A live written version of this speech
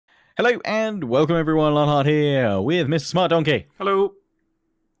Hello and welcome everyone, Lonhard here with MrSmartDonkey. Hello.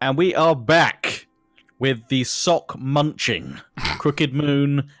 And we are back with the sock munching Crooked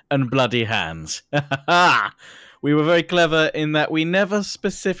Moon and Bloody Handz. We were very clever in that we never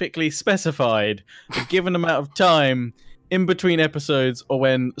specifically specified a given amount of time in between episodes or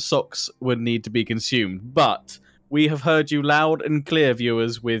when socks would need to be consumed. But we have heard you loud and clear,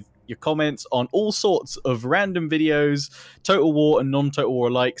 viewers, with your comments on all sorts of random videos, Total War and non-Total War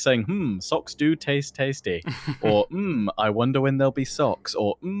alike, saying, socks do taste tasty. Or, I wonder when there'll be socks.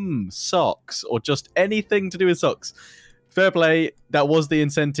 Or, socks. Or just anything to do with socks. Fair play, that was the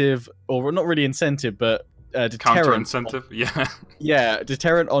incentive, or not really incentive, but deterrent. Counter-incentive, yeah. Yeah,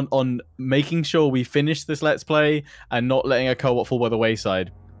 deterrent on making sure we finish this Let's Play and not letting a co-op fall by the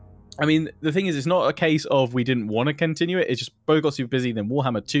wayside. I mean, the thing is, it's not a case of we didn't want to continue it. It's just both got super busy. Then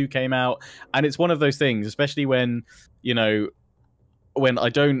Warhammer 2 came out. And it's one of those things, especially when, you know, when I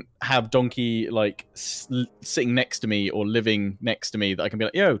don't have Donkey, like, sitting next to me or living next to me, that I can be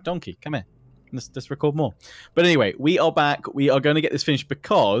like, yo, Donkey, come here. Let's record more. But anyway, we are back. We are going to get this finished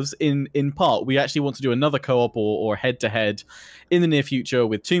because, in part, we actually want to do another co-op or head-to-head in the near future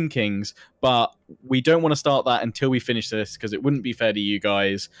with Tomb Kings, but we don't want to start that until we finish this because it wouldn't be fair to you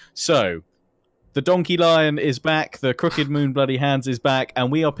guys. So, the Donkey Lion is back, the Crooked Moon Bloody Handz is back, and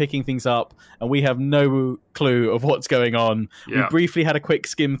we are picking things up, and we have no clue of what's going on. Yeah. We briefly had a quick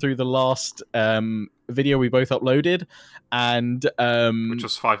skim through the last video we both uploaded, and which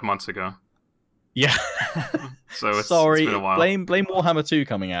was 5 months ago. Yeah. So it's sorry. It's been a while. Blame Warhammer 2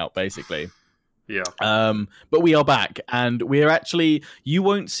 coming out, basically. Yeah. But we are back, and we're actually. You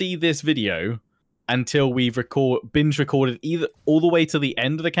won't see this video until we've binge recorded either all the way to the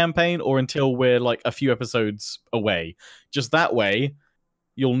end of the campaign, or until we're like a few episodes away. Just that way,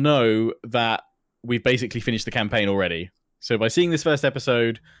 you'll know that we've basically finished the campaign already. So by seeing this first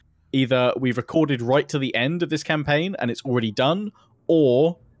episode, either we've recorded right to the end of this campaign and it's already done,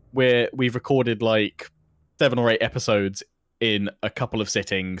 or we've recorded like 7 or 8 episodes in a couple of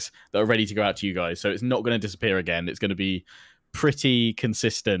sittings that are ready to go out to you guys. So it's not going to disappear again. It's going to be pretty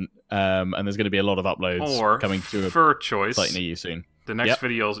consistent, and there's going to be a lot of uploads coming to a choice site near you soon. The next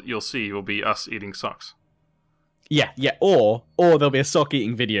video you'll see will be us eating socks. Yeah, or there'll be a sock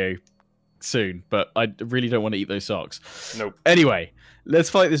eating video soon, but I really don't want to eat those socks. Nope. Anyway, let's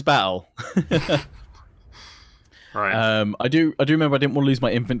fight this battle. Right. I do remember I didn't want to lose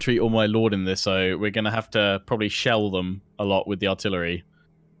my infantry or my lord in this, so we're gonna have to probably shell them a lot with the artillery.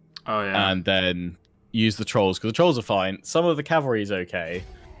 Oh yeah. And then use the trolls, because the trolls are fine. Some of the cavalry is okay,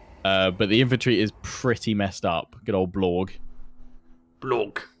 but the infantry is pretty messed up. Good old Blorg.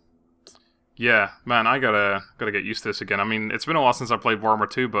 Blorg. Yeah, man, I gotta get used to this again. I mean, it's been a while since I played Warhammer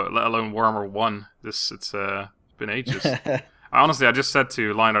 2, but let alone Warhammer 1. It's been ages. Honestly, I just said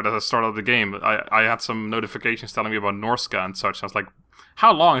to Lionard at the start of the game, I had some notifications telling me about Norska and such. I was like,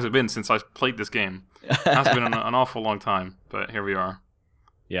 how long has it been since I played this game? It has been an awful long time, but here we are.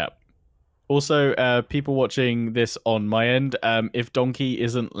 Yeah. Also, people watching this on my end, if Donkey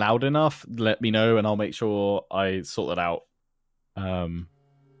isn't loud enough, let me know and I'll make sure I sort that out.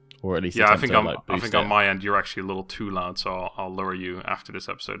 Or at least I think on my end you're actually a little too loud, so I'll lower you after this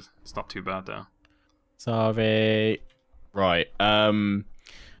episode. It's not too bad though. Sorry. Right. I'm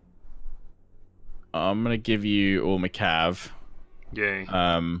gonna give you all my cav. Yay.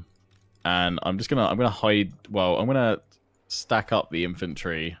 And I'm gonna hide. Well, I'm gonna stack up the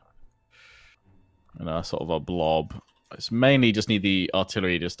infantry in a sort of a blob. It's mainly just need the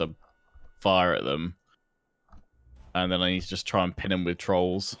artillery just to fire at them, and then I need to just try and pin them with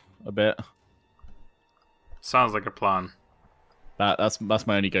trolls a bit. Sounds like a plan. That's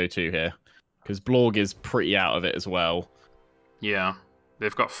my only go-to here, because Blorg is pretty out of it as well. Yeah,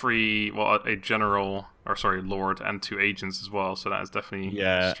 they've got a general, or sorry, lord, and 2 agents as well, so that is definitely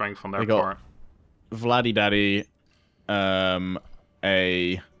strength on their part. Vladdy Daddy, a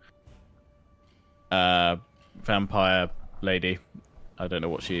vampire lady. I don't know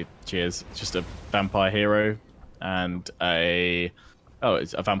what she is. It's just a vampire hero, and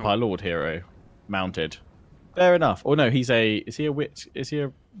it's a vampire lord hero, mounted. Fair enough. Or no, is he a witch? Is he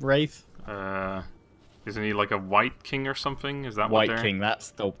a wraith? Isn't he like a white king or something? Is that white king?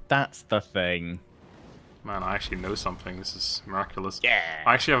 That's the thing. Man, I actually know something. This is miraculous. Yeah.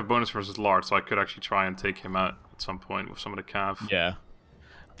 I actually have a bonus versus Lard, so I could actually try and take him out at some point with some of the cav. Yeah.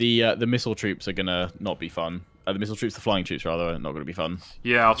 The missile troops are gonna not be fun. The flying troops rather, are not gonna be fun.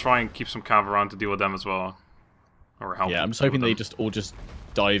 Yeah, I'll try and keep some cav around to deal with them as well, or help. Yeah, I'm just hoping they all just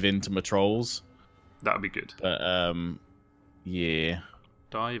dive into my trolls. That would be good. But yeah.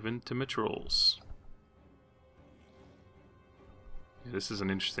 Dive into my trolls. Yeah, this is an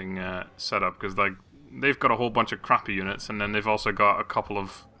interesting setup, because like they've got a whole bunch of crappy units, and then they've also got a couple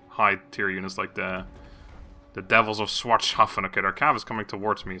of high tier units like the Devils of Schwarzschaffen. Okay, their cav is coming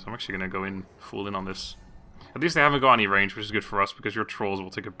towards me, so I'm actually going to go in full in on this. At least they haven't got any range, which is good for us, because your trolls will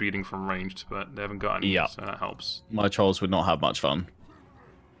take a beating from ranged, but they haven't got any, so that helps. My trolls would not have much fun.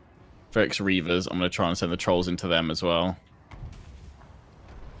 Vex Reavers, I'm going to try and send the trolls into them as well.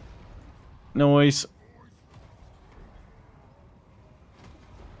 Noise.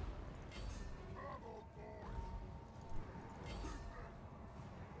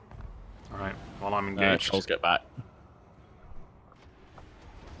 Alright, while I'm engaged. Trolls get back.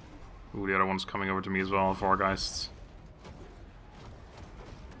 Ooh, the other one's coming over to me as well, Vorgeists.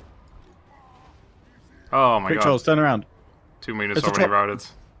 Oh my Quick god. trolls, turn around. 2 minutes already routed.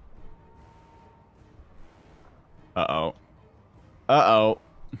 Uh-oh. Uh-oh.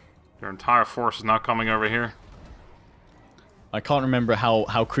 Their entire force is now coming over here. I can't remember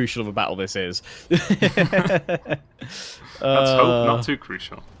how crucial of a battle this is. Let's hope not too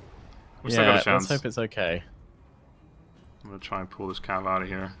crucial. We still got a chance. Let's hope it's okay. I'm going to try and pull this cav out of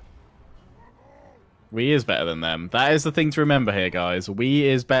here. We is better than them. That is the thing to remember here, guys. We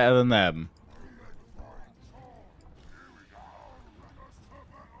is better than them.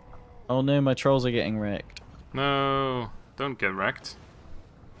 Oh no, my trolls are getting wrecked. No, don't get wrecked.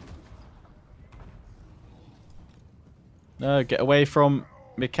 No, get away from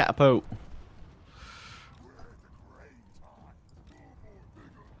me catapult.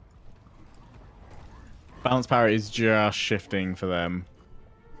 Bounce power is just shifting for them.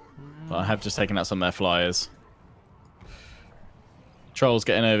 But I have just taken out some of their flyers. Trolls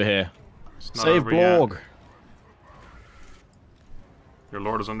getting over here. Save Blorg. Your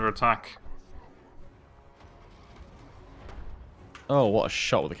lord is under attack. Oh, what a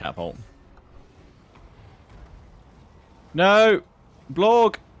shot with the catapult. No!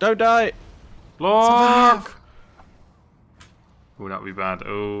 Blorg! Don't die! Blorg! Oh, that would be bad.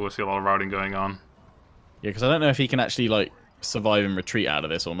 Oh, I see a lot of routing going on. Yeah, because I don't know if he can actually, like, survive and retreat out of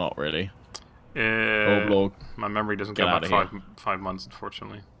this or not, really. Blorg. My memory doesn't go back 5 months,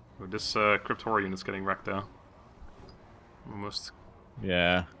 unfortunately. This Cryptorian is getting wrecked, though. Almost.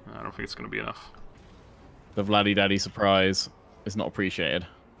 Yeah. I don't think it's going to be enough. The Vladdy Daddy surprise is not appreciated.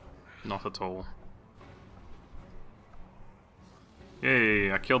 Not at all.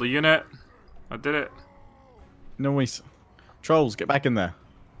 Yay, I killed a unit. I did it. Nice. Trolls, get back in there.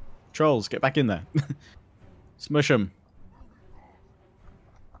 Trolls, get back in there. Smush them.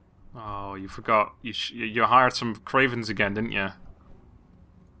 Oh, you forgot. You hired some Cravens again, didn't you?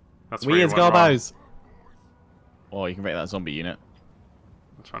 That's where We you as went wrong. Garbos. Oh, you can break that zombie unit.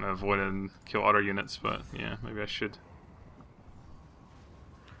 I'm trying to avoid it and kill other units, but yeah, maybe I should.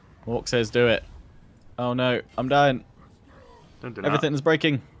 Walk says do it. Oh no, I'm dying. Don't do Everything that. is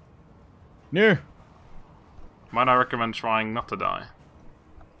breaking. No. Might I recommend trying not to die?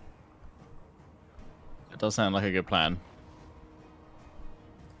 It does sound like a good plan.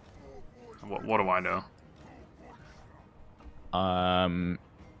 What do I know?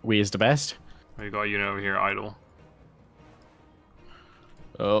 We is the best. Oh, you got a unit over here idle.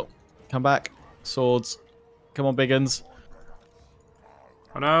 Oh, come back. Swords. Come on, biggins.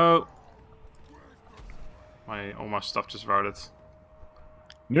 Oh no! All my stuff just routed.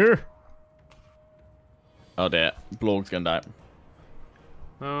 No. Oh dear. Blorg's gonna die.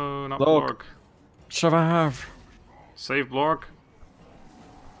 No, not Blorg. Blorg. Survive. Save Blorg.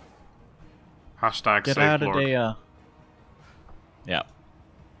 Hashtag Get save out Blorg. of there. Yeah.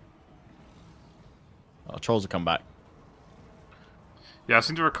 Oh, trolls will come back. Yeah, I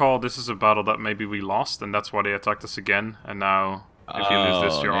seem to recall this is a battle that maybe we lost, and that's why they attacked us again. And now, if you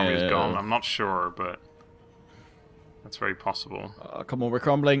lose this, your army is gone. I'm not sure, but that's very possible. Oh, come on, we're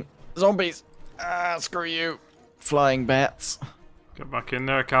crumbling. Zombies. Ah, screw you. Flying bats. Get back in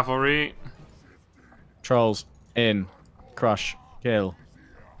there, cavalry. Trolls. In. Crush. Kill.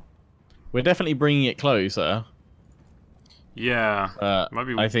 We're definitely bringing it closer. Yeah,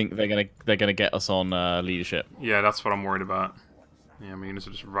 maybe. I think they're gonna get us on leadership. Yeah, that's what I'm worried about. Yeah, my units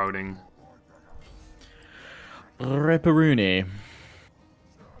are just routing. Reparuni.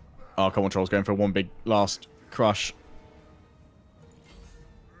 Oh, come on, trolls, going for one big last crush.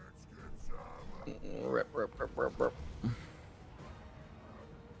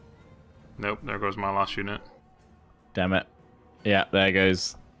 Nope, there goes my last unit. Damn it. Yeah, there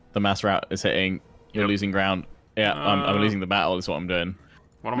goes. The mass route is hitting. You're losing ground. Yeah, I'm losing the battle is what I'm doing.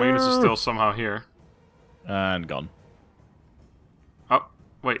 One of my units is still somehow here. And gone. Oh,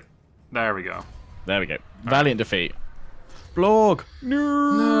 wait. There we go. There we go. Valiant defeat. Blorg!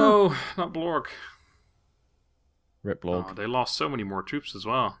 No! No, not Blorg. Rip Blog. Oh, they lost so many more troops as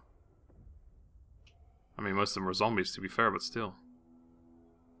well. I mean, most of them were zombies, to be fair, but still.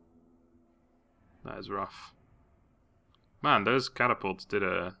 That is rough. Man, those catapults did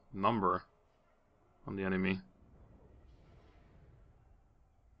a number on the enemy.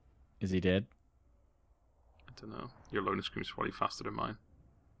 Is he dead? I don't know. Your loading screen is probably faster than mine.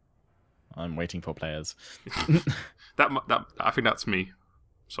 I'm waiting for players. I think that's me.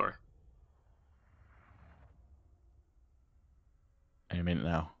 Sorry. Any minute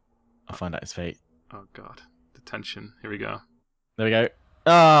now. I'll find out his fate. Oh god. The tension. Here we go. There we go.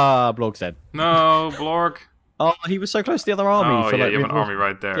 Ah, Blog's dead. No, Blorg. Oh, he was so close to the other army. Oh, for yeah, like you have an army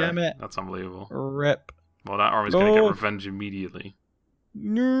right there. Damn it. That's unbelievable. Rip. Well, that army's going to get revenge immediately.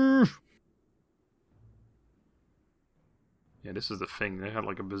 No. Yeah, this is the thing. They had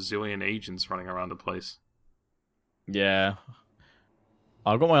like a bazillion agents running around the place. Yeah.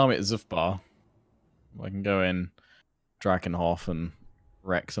 I've got my army at Zufbar. I can go in Drakenhof and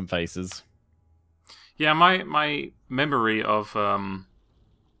wreck some faces. Yeah, my memory of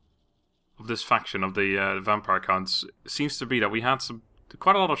this faction of the vampire counts seems to be that we had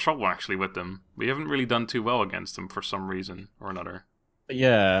quite a lot of trouble actually with them. We haven't really done too well against them for some reason or another.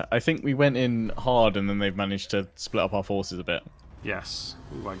 Yeah, I think we went in hard and then they've managed to split up our forces a bit. Yes.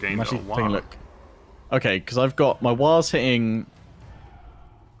 Ooh, I gained I'm actually a war. taking a look. Okay, because I've got my wars hitting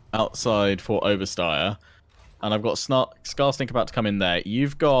outside Fort Oberstyre, and I've got Skarsnik about to come in there.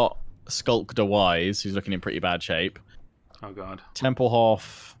 You've got Skulk de Wise, who's looking in pretty bad shape. Oh god.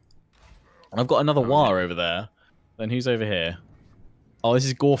 Templehof. And I've got another War over there. Then who's over here? Oh, this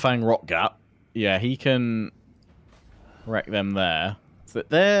is Gorfang Rockgap. Yeah, he can wreck them there. So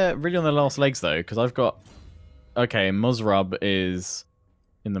they're really on their last legs, though, because I've got... Okay, Muzrub is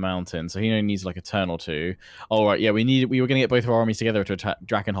in the mountain, so he only needs like a turn or two. Oh, right, yeah, we were going to get both of our armies together to attack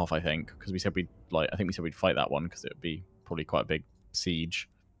Drakenhof, I think, because we said we'd we'd fight that one, because it would be probably quite a big siege.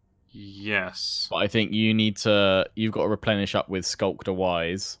 Yes. But I think you've got to replenish up with Skulk de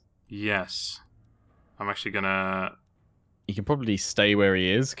Wise. Yes. I'm actually gonna... He can probably stay where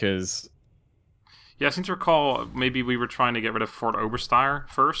he is, because... Yeah, I seem to recall maybe we were trying to get rid of Fort Oberstyre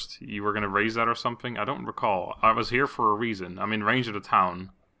first. You were going to raise that or something. I don't recall. I was here for a reason. I'm in range of the town.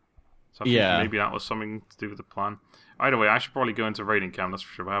 So I think maybe that was something to do with the plan. Either way, I should probably go into raiding camp, that's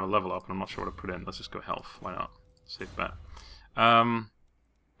for sure. I have a level up and I'm not sure what to put in. Let's just go health. Why not? Safe bet. Yeah,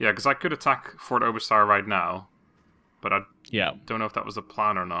 because I could attack Fort Oberstyre right now. But I don't know if that was the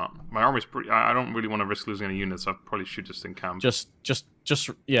plan or not. My army's pretty... I don't really want to risk losing any units. I probably should just encamp. Just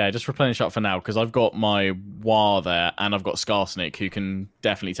replenish up for now, because I've got my War there, and I've got Skarsnik, who can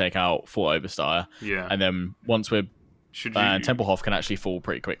definitely take out Fort Oberstyre. Yeah. And then once we're... Templehof can actually fall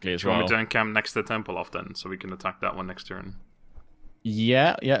pretty quickly as well. Do you want me to encamp next to Templehof then, so we can attack that one next turn?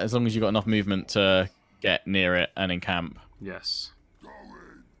 Yeah, as long as you've got enough movement to get near it and encamp. Yes.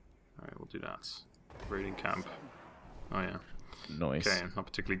 Alright, we'll do that. Raiding camp. Oh, yeah. Nice. Okay, not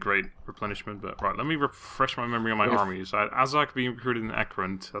particularly great replenishment, but right, let me refresh my memory on my armies. I had Azak being recruited in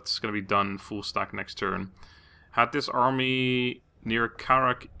Ekrund. That's going to be done full stack next turn. Had this army near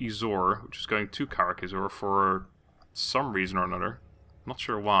Karak Izor, which is going to Karak Izor for some reason or another. Not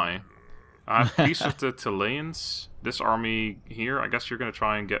sure why. I had Peace of the Tilayans. This army here, I guess you're going to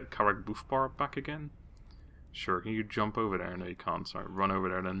try and get Karak Bufbar back again? Sure, can you jump over there? No, you can't. Sorry, run over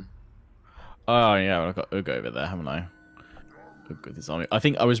there then. Oh, yeah, well, I've got Ugg over there, haven't I? With his army. I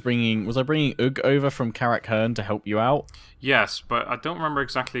think I was bringing Ugg over from Karak Hearn to help you out? Yes, but I don't remember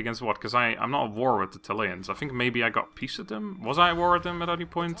exactly against what, because I'm not at war with the Tilayans. I think maybe I got peace with them. Was I at war with them at any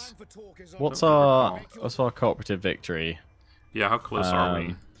point? What's our cooperative victory? Yeah, how close are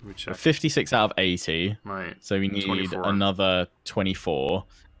we? Let me check. 56 out of 80. Right. So we need 24. Another 24.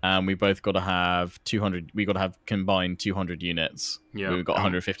 And we both got to have 200. We got to have combined 200 units. Yeah. We've got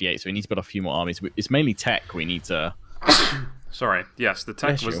 158, so we need to build a few more armies. It's mainly tech we need to. Sorry. Yes, the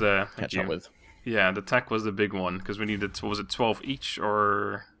tech was the catch up with. Yeah, the tech was the big one because we needed. Was it 12 each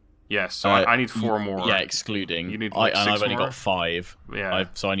or? Yes. So I need 4 more. Yeah, excluding. You need like 6 and I've only more? got 5. Yeah.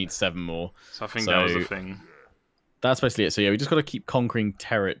 So I need 7 more. So I think that was the thing. That's basically it. So yeah, we just got to keep conquering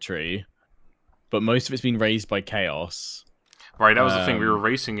territory, but most of it's been raised by chaos. Right, that was the thing. We were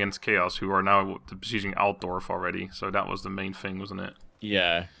racing against Chaos, who are now besieging Altdorf already. So that was the main thing, wasn't it?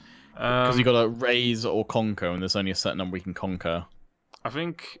 Yeah. Because you got to raise or conquer, and there's only a certain number we can conquer. I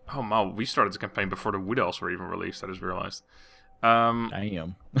think... Oh, wow. We started the campaign before the Wood Elves were even released, I just realized.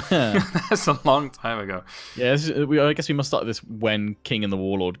 Damn. That's a long time ago. Yeah, I guess we must start this when King and the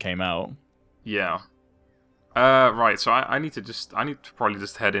Warlord came out. Yeah. Right, so I need to probably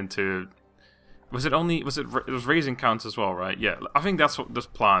just head into Was raising counts as well, right? Yeah, I think that's what this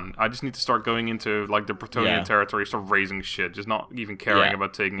plan. I just need to start going into like the Bretonian territory, start raising shit, just not even caring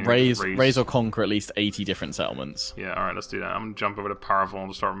about taking raise or conquer at least 80 different settlements. Yeah, all right, let's do that. I'm gonna jump over to Paravel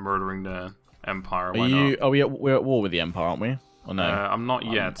and start murdering the Empire. We're at war with the Empire, aren't we? Or no? I'm not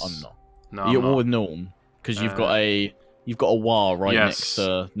yet. I'm not. No, You're at war with Norm because you've got a war right next to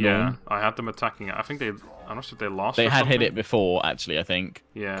Norm. Yeah, I had them attacking it. I think I'm not sure if they lost. They had hit it before, actually. I think.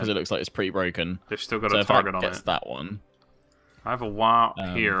 Yeah. Because it looks like it's pretty broken. They've still got a target on it. That one. I have a WA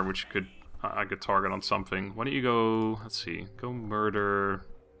here, which I could target on something. Why don't you go? Let's see. Go murder.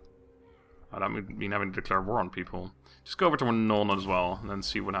 I don't mean having to declare war on people. Just go over to Nuln as well, and then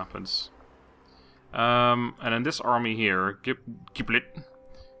see what happens. And then this army here, Giblit,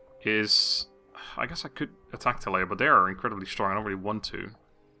 is. I guess I could attack Talea, but they are incredibly strong. I don't really want to.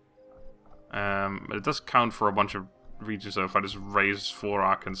 It does count for a bunch of regions though if I just raise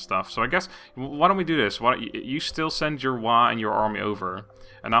Wurrzag and stuff. So I guess why don't we do this? Why don't you still send your WA and your army over,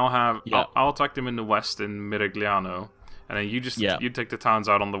 and I'll attack them in the west in Mirigliano, and then you take the towns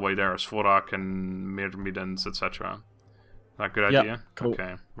out on the way there, Wurrzag and Myrmidons, etc. Is that a good idea? Cool.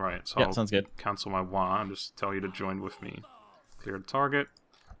 Okay, right. So sounds good. Cancel my WA and just tell you to join with me. Clear the target,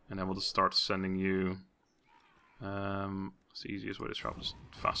 and then we'll just start sending you. It's the easiest way to travel. Just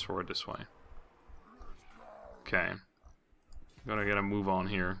fast forward this way. Okay. I'm gonna get a move on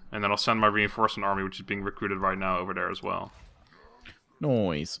here. And then I'll send my reinforcement army, which is being recruited right now, over there as well.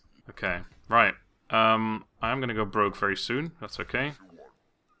 Noise. Okay. Right. I'm gonna go broke very soon. That's okay.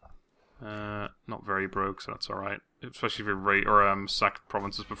 Not very broke, so that's alright. Especially if you sack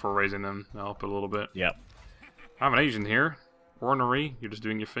provinces before raising them. That'll help a little bit. Yep. I have an agent here. Ornery. You're just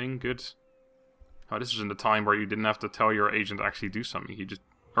doing your thing. Good. Oh, this is in the time where you didn't have to tell your agent to actually do something. You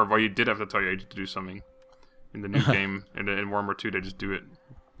did have to tell your agent to do something. In the new game, in Warhammer 2, they just do it.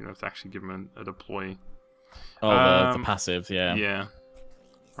 You don't have to actually give them a deploy. Oh, the passive, yeah. Yeah.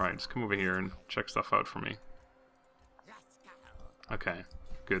 Alright, just come over here and check stuff out for me. Okay,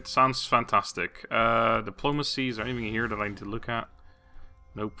 good. Sounds fantastic. Diplomacy, is there anything here that I need to look at?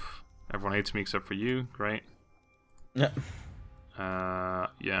 Nope. Everyone hates me except for you. Great. Yeah.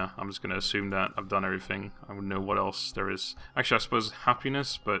 Yeah, I'm just going to assume that I've done everything. I would know what else there is. Actually, I suppose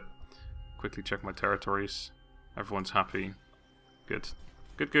happiness, but quickly check my territories. Everyone's happy. Good.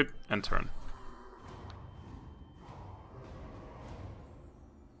 Good, good. End turn.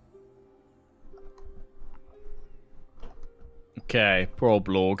 Okay, poor old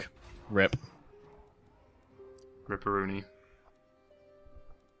Blorg. Rip. Ripperoonie.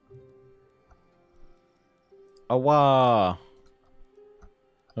 Oh, wow.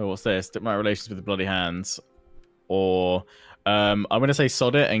 Oh, what's this? Diplomatic relations with the Bloody Handz. Or, I'm going to say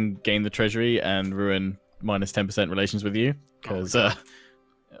sod it and gain the treasury and ruin minus 10% relations with you. Because,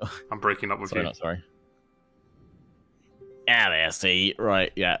 I'm breaking up with you. Sorry. Yeah, there, see.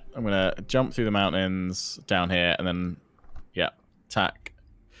 Right, yeah. I'm going to jump through the mountains down here and then, yeah, attack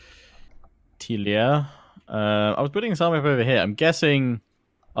Tilia. I was putting this army up over here. I'm guessing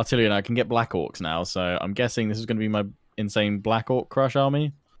Artillery and I can get Black Orcs now, so I'm guessing this is going to be my insane Black Orc Crush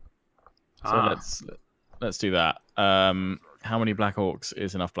army. So let's do that. How many Black Orcs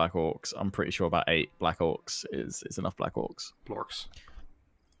is enough Black Orcs? I'm pretty sure about 8 Black Orcs is enough Black Orcs. Blorks.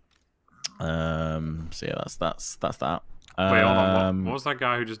 So yeah, that's that. Wait, hold on. What was that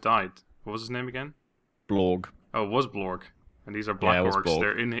guy who just died? What was his name again? Blorg. Oh, it was Blorg. And these are Black Orcs. Blorg.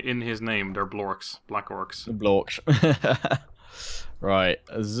 They're in his name. They're Blorks. Black Orcs. Blorks. Right,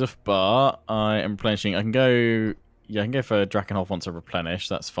 Zufbar. I am replenishing. I can go. Yeah, I can go for Drakenhof once I replenish.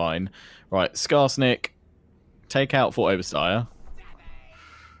 That's fine. Right, Skarsnik. Take out Fort Overstyre.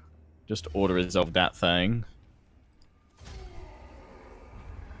 Just order resolve that thing.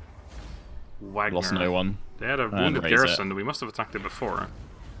 Wagner. Lost no one. They had a wounded garrison. We must have attacked it before.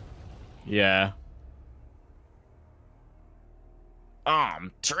 Yeah.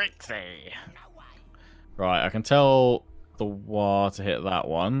 Trixie. Right, I can tell the war to hit that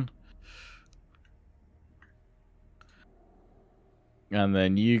one. And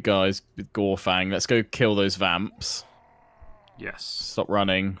then you guys with Gorfang, let's go kill those vamps. Yes. Stop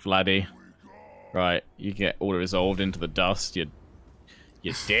running, Vladdy. Right, you get auto resolved into the dust, you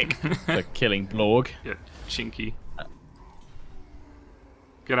dick, for killing Blorg. Yeah, chinky.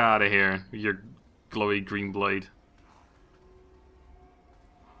 Get out of here with your glowy green blade.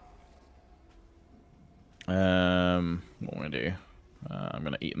 What am I gonna do? I'm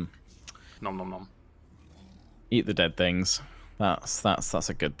gonna eat them. Nom nom nom. Eat the dead things. That's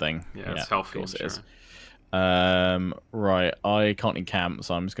a good thing. Yeah, it's healthy. Of course it is. Right, I can't encamp,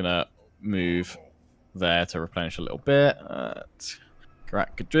 so I'm just gonna move there to replenish a little bit.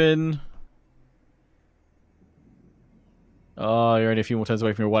 Garak Gadrin. Oh, you're only a few more turns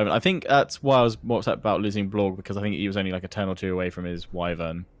away from your wyvern. I think that's why I was more upset about losing Blog, because I think he was only like a turn or two away from his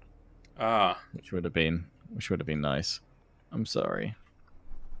wyvern. Ah. Which would have been nice. I'm sorry.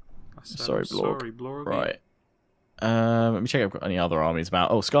 Sorry, Blog. Sorry, Blog. Right. Let me check if I've got any other armies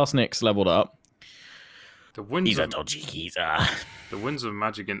about. Oh, Skarsnik's leveled up. He's a dodgy geezer. The Winds of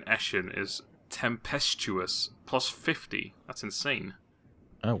Magic in Eshin is tempestuous, plus 50. That's insane.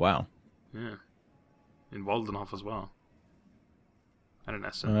 Oh, wow. Yeah. In Waldenhof as well. And in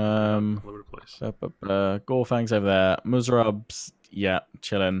Essen. All over the place. Gorfang's over there. Muzrab's, yeah,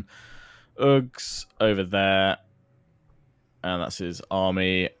 chilling. Uggs over there. And that's his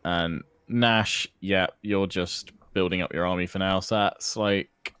army. And Nash, yeah, you're just building up your army for now. So that's like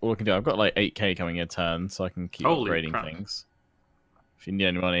all I can do. I've got like 8k coming in a turn, so I can keep upgrading things. If you need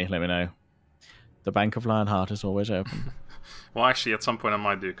any money, let me know. The Bank of Lionheart is always open. Well, actually, at some point I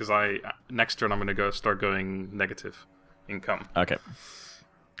might do, because next turn I'm going to start going negative income. Okay.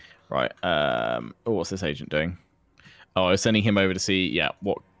 Right. What's this agent doing? Oh, I was sending him over to see, yeah,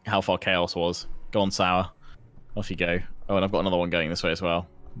 how far Chaos was. Gone sour. Off you go. Oh, and I've got another one going this way as well.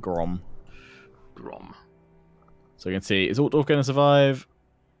 Grom. So you can see, is Altdorf going to survive?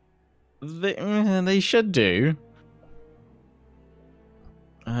 They should do.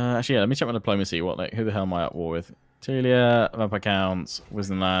 Actually, yeah, let me check my diplomacy. Who the hell am I at war with? Telia, Vampire Counts,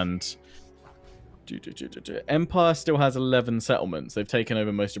 Wisdenland. Empire still has 11 settlements. They've taken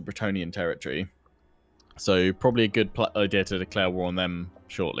over most of Bretonnian territory. So probably a good idea to declare war on them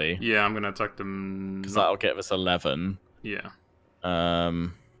shortly. Yeah, I'm going to attack them. Because that'll get us 11. Yeah.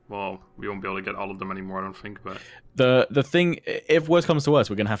 Well, we won't be able to get all of them anymore, I don't think. But the thing, if worse comes to worse,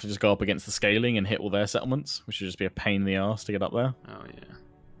 we're going to have to just go up against the scaling and hit all their settlements, which would just be a pain in the arse to get up there. Oh, yeah.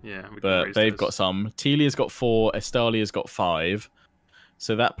 Yeah, but they've got some. Telia's got 4, Estalia's got 5.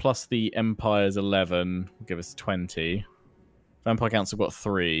 So that plus the Empire's 11 will give us 20. Vampire Council got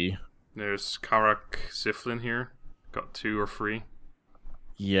 3. There's Karak Ziflin here. Got 2 or 3.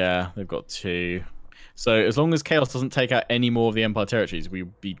 Yeah, they've got 2. So as long as Chaos doesn't take out any more of the Empire territories,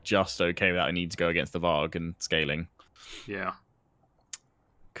 we'd be just okay without a need to go against the Varg and scaling. Yeah.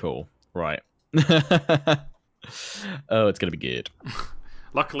 Cool. Right. Oh, it's going to be good.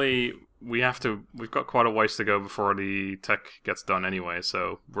 Luckily, we've got quite a ways to go before the tech gets done anyway,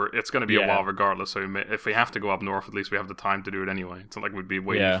 so it's going to be a while regardless. So if we have to go up north, at least we have the time to do it anyway. It's not like we'd be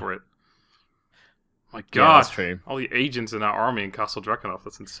waiting for it. My God, that's true. All the agents in that army in Castle Drakenhof,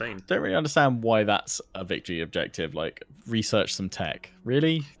 that's insane. Don't really understand why that's a victory objective. Like, research some tech.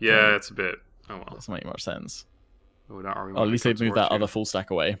 Really? Yeah, it's a bit. Oh well. Doesn't make much sense. Oh, that army. At least they've moved that other full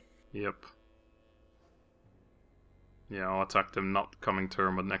stack away. Yep. Yeah, I'll attack them not coming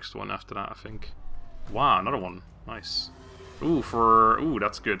turn, but next one after that, I think. Wow, another one. Nice. Ooh,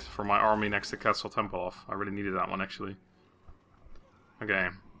 that's good. For my army next to Castle Tempelhof. I really needed that one, actually. Okay.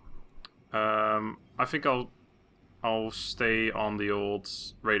 I think I'll stay on the old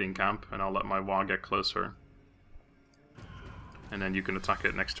raiding camp, and I'll let my Wa get closer. And then you can attack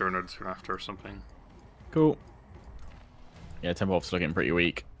it next turn or the turn after or something. Cool. Yeah, Tempelhof's looking pretty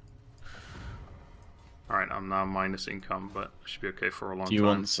weak. Alright, I'm now minus income, but I should be okay for a long time.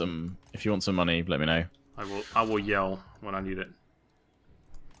 If you want some money, let me know. I will yell when I need it.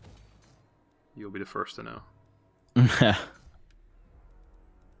 You'll be the first to know.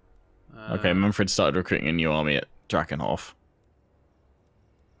 Okay, Manfred started recruiting a new army at Drakenhof.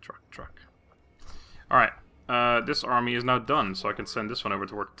 Truck. Alright, this army is now done, so I can send this one over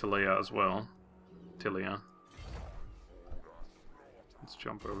to work Tilia as well. Tilia. Let's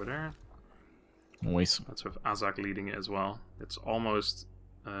jump over there. Nice. That's with Azak leading it as well. It's almost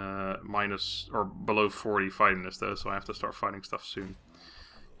minus or below 40 fighting this though, so I have to start fighting stuff soon.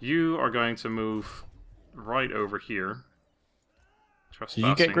 You are going to move right over here. Did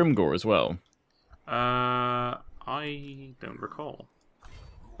you get Grimgore as well? I don't recall.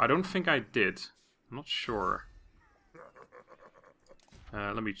 I don't think I did. I'm not sure.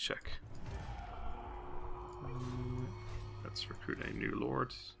 Let me check. Let's recruit a new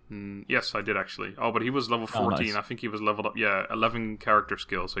lord. Yes, I did actually. Oh, but he was level 14. Oh, nice. I think he was leveled up. Yeah, 11 character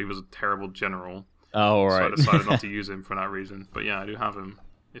skill, so he was a terrible general. Oh, alright. So I decided not to use him for that reason. But yeah, I do have him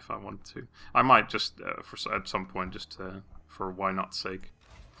if I want to. I might just, at some point, just for why not sake.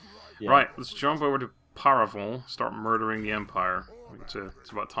 Yeah. Right, let's jump over to Paravon, start murdering the Empire. It's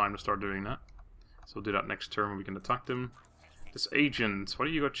about time to start doing that. So we'll do that next turn when we can attack them. This agent, why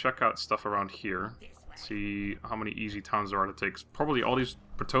don't you go check out stuff around here? See how many easy towns there are to take. Probably all these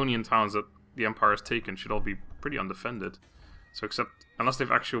Bretonnian towns that the Empire has taken should all be pretty undefended. So unless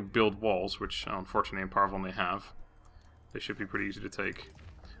they've actually built walls, which unfortunately in Paravon they have, they should be pretty easy to take.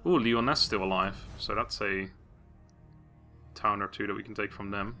 Ooh, Lyonnais still alive, so that's a town or two that we can take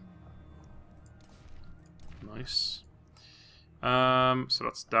from them. Nice. So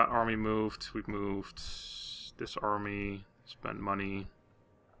that's that army moved. We've moved this army. Spent money.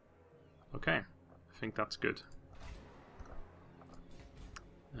 Okay, I think that's good.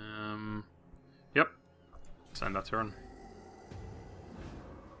 Yep. Let's end that turn.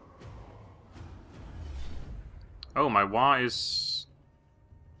 Oh, my Wa is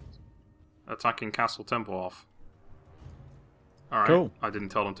attacking Castle Temple off. Alright, cool. I didn't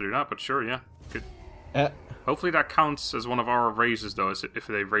tell them to do that, but sure, yeah. Good. Hopefully that counts as one of our raises, though, if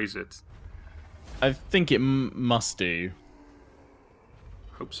they raise it. I think it must do.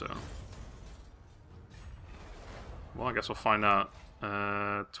 Hope so. Well, I guess we'll find out.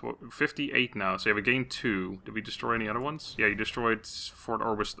 58 now, so yeah, we gained 2. Did we destroy any other ones? Yeah, you destroyed Fort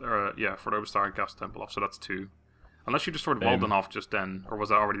Orbistar, Fort Orbistar and Castle Tempelhof, so that's 2. Unless you destroyed Waldenhof just then, or was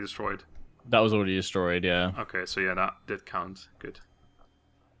that already destroyed? That was already destroyed, yeah. Okay, so yeah, that did count. Good.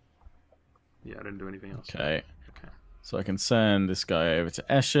 Yeah, I didn't do anything else. Okay. So I can send this guy over to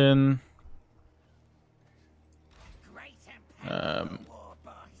Eschen.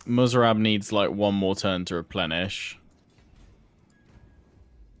 Muzarab needs like one more turn to replenish.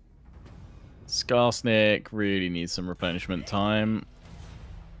 Skarsnik really needs some replenishment time.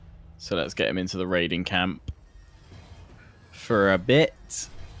 So let's get him into the raiding camp for a bit.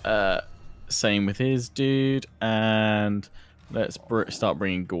 Same with his dude. And let's start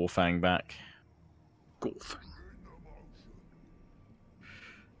bringing Gorfang back. Gorfang.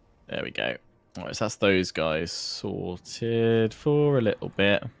 There we go. Alright, so that's those guys sorted for a little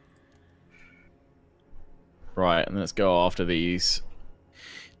bit. Right, and let's go after these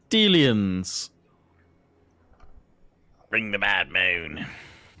Delians. Bring the bad moon.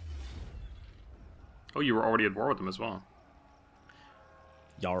 Oh, you were already at war with them as well.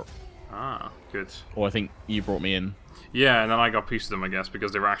 Yarp. Ah, good. Oh, I think you brought me in. Yeah, and then I got peace with them, I guess,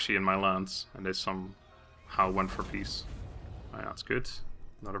 because they were actually in my lands, and they somehow went for peace. Right, that's good.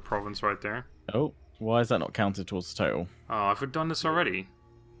 Another province right there. Oh, why is that not counted towards the total? Oh, have we done this already?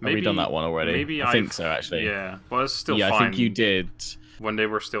 Maybe, have we done that one already? Maybe I think so, actually. Yeah, well, it's still fine. Yeah, I think you did. When they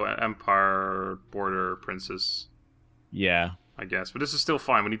were still Empire border princes. Yeah. I guess. But this is still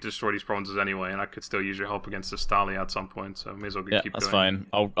fine. We need to destroy these provinces anyway, and I could still use your help against the Stali at some point, so may as well keep going. Yeah, that's fine.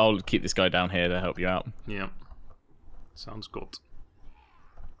 I'll keep this guy down here to help you out. Yeah. Sounds good.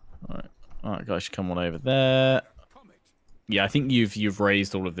 Alright, guys, come on over there. Yeah, I think you've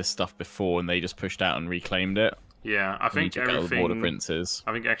raised all of this stuff before, and they just pushed out and reclaimed it. Yeah, I think everything. Border princes.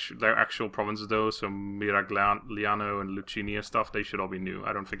 I think their actual provinces, though, so Miragliano and Lucinia stuff, they should all be new.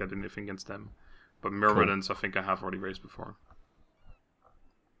 I don't think I did anything against them, but Myrmidons, cool. I think I have already raised before.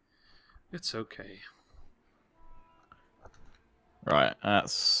 It's okay. Right,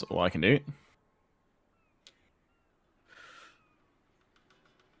 that's all I can do.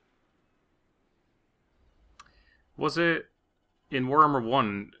 Was it in Warhammer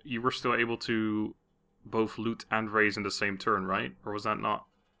 1 you were still able to both loot and raise in the same turn, right? Or was that not?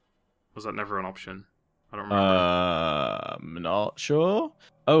 Was that never an option? I don't remember. I'm not sure.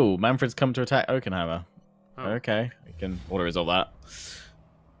 Oh, Manfred's come to attack Oakenhammer. Oh. Okay, we can auto-resolve that.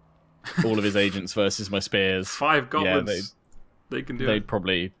 All of his agents versus my spears. 5 goblins. Yeah, they can do it. They'd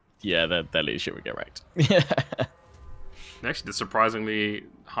probably... Yeah, their leadership would get wrecked. Yeah. They actually did surprisingly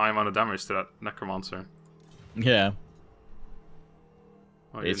high amount of damage to that Necromancer. Yeah.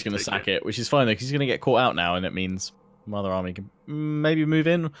 Oh, it's going to sack it, which is fine, though, because he's going to get caught out now, and it means my other army can maybe move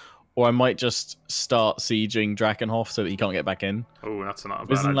in, or I might just start sieging Drakenhof so that he can't get back in. Oh, that's not a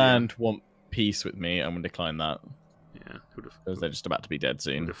bad idea. Visenland want peace with me, I'm going to decline that. Yeah, because they're just about to be dead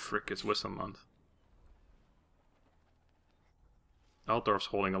soon. Who the frick is Wissenland? Altdorf's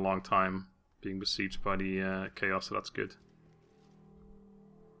holding a long time, being besieged by the chaos, so that's good.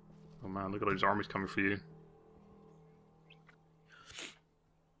 Oh man, look at all these armies coming for you.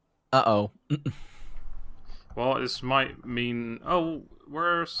 Uh-oh. Well, this might mean... Oh,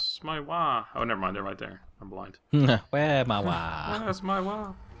 where's my Wa? Oh, never mind, they're right there. I'm blind. Where my Wa? Where's my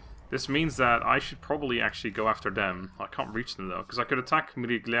Wa? This means that I should probably actually go after them. I can't reach them, though, because I could attack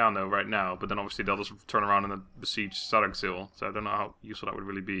Mirigliano right now, but then obviously they'll just turn around and besiege Saragzil, so I don't know how useful that would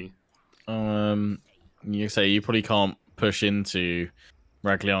really be. You say you probably can't push into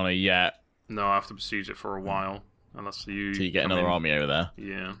Mirigliano yet. No, I have to besiege it for a while, unless you... So you get another army over there.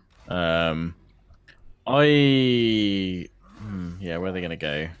 Yeah. Yeah, where are they going to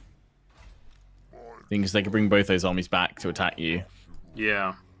go? Because they could bring both those armies back to attack you.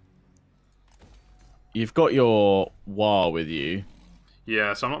 Yeah. You've got your Wa with you.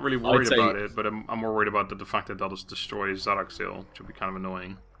 Yeah, so I'm not really worried about it, but I'm more worried about the fact that they'll just destroy Zaragzil, which would be kind of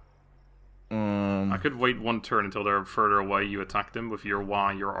annoying. I could wait one turn until they're further away. You attack them with your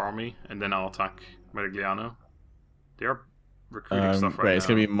army, and then I'll attack Merigliano. They are recruiting stuff right now. It's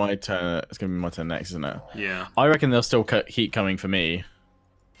gonna be my turn. It's gonna be my turn next, isn't it? Yeah. I reckon they'll still keep coming for me.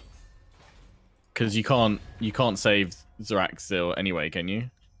 Because you can't save Zaraxil anyway, can you?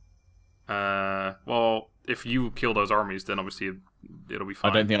 Well, if you kill those armies, then obviously it'll be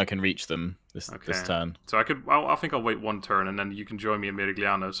fine. I don't think I can reach them this turn. So I think I'll wait one turn, and then you can join me in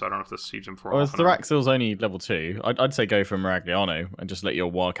Merigliano, so I don't have to siege them for. Well, Zaraxil's only level 2. I'd say go for Merigliano and just let your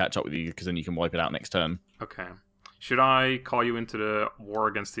war catch up with you, because then you can wipe it out next turn. Okay. Should I call you into the war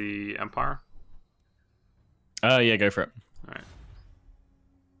against the Empire? Yeah, go for it. All right.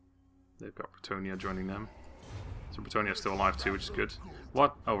 They've got Bretonia joining them. So Bretonia's still alive too, which is good.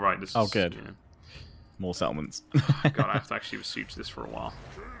 What? Oh, right. This is... good. Yeah. More settlements. God, I have to actually besiege this for a while.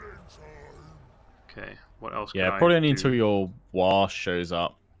 Okay, what else can I probably only do? until your war shows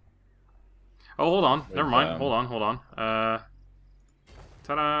up. Oh, hold on. Never mind. Hold on.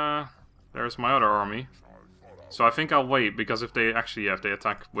 Ta-da! There's my other army. So I think I'll wait, because if they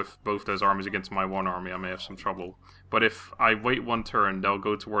attack with both those armies against my one army, I may have some trouble. But if I wait one turn, they'll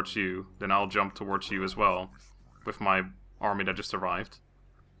go towards you, then I'll jump towards you as well, with my army that just arrived.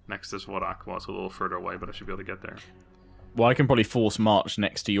 Next is Wurrzag. Well, it's a little further away, but I should be able to get there. Well, I can probably force march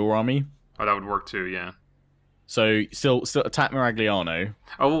next to your army. Oh, that would work too, yeah. So still attack Merigliano.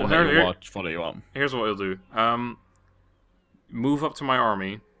 Oh, follow you up. Here's what he'll do. Move up to my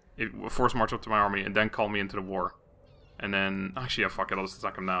army. Force march up to my army, and then call me into the war. And then... Actually, yeah, fuck it. I'll just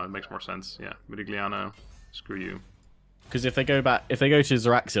attack him now. It makes more sense. Yeah. Merigliano. Screw you. Because if they go to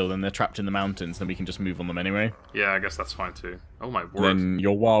Zaraxil, then they're trapped in the mountains, then we can just move on them anyway. Yeah, I guess that's fine too. Oh my word. Then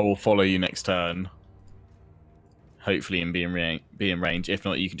your war will follow you next turn. Hopefully and be in range. If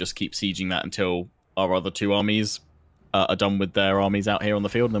not, you can just keep sieging that until our other 2 armies are done with their armies out here on the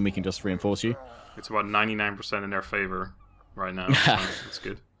field, and then we can just reinforce you. It's about 99% in their favor right now. So that's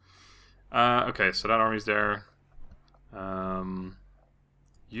good. Okay, so that army's there.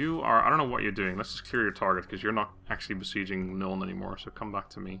 You are... I don't know what you're doing. Let's just clear your target, because you're not actually besieging Nuln anymore, so come back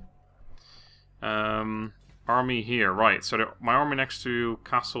to me. Army here. Right, so my army next to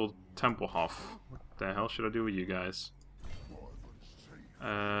Castle Tempelhof. What the hell should I do with you guys?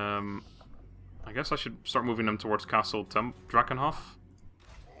 I guess I should start moving them towards Castle Drakenhof.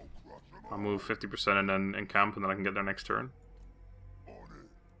 I'll move 50% and then encamp, and then I can get there next turn.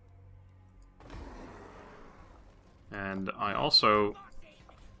 And I also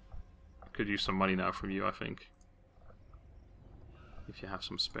could use some money now from you, I think. If you have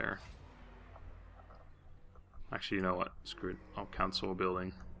some spare. Actually, you know what? Screw it. I'll cancel a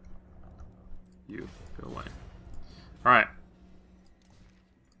building. You, go away. Alright.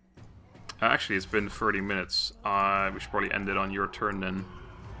 Actually, it's been 30 minutes. We should probably end it on your turn then.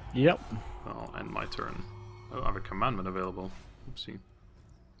 Yep. I'll end my turn. Oh, I have a commandment available. Oopsie.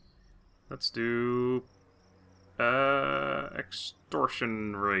 Let's do...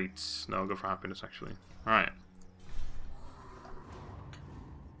 extortion rates. No, I'll go for happiness, actually. Alright.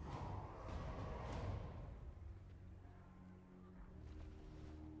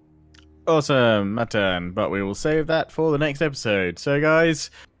 Awesome, my turn. But we will save that for the next episode. So,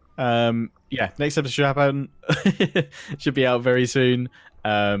 guys, yeah, next episode should happen. Should be out very soon.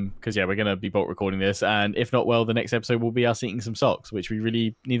 Because yeah, we're gonna be bulk recording this, and if not, well, the next episode will be us eating some socks, which we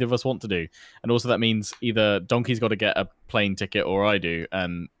really neither of us want to do. And also that means either Donkey's got to get a plane ticket or I do,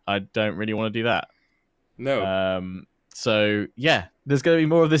 and I don't really want to do that. No. So yeah, there's gonna be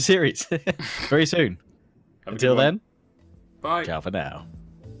more of this series very soon. Until then, bye. ciao for now.